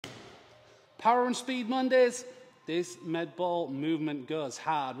Power and speed Mondays, this med ball movement goes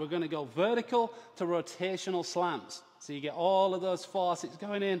hard. We're going to go vertical to rotational slams. So you get all of those forces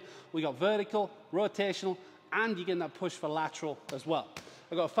going in. We got vertical, rotational, and you're getting that push for lateral as well.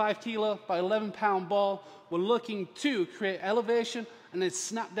 I've got a 5 kilo by 11 pound ball. We're looking to create elevation and then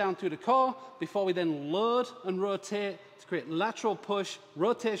snap down through the core before we then load and rotate to create lateral push,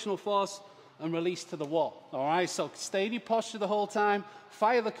 rotational force, and release to the wall. All right, so stay in your posture the whole time,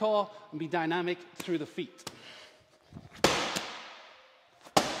 fire the core, and be dynamic through the feet.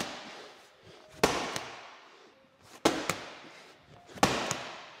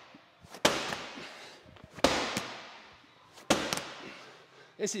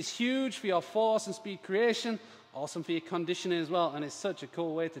 This is huge for your force and speed creation, awesome for your conditioning as well, and it's such a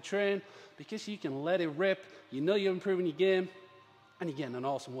cool way to train because you can let it rip, you know you're improving your game, and you're getting an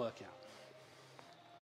awesome workout.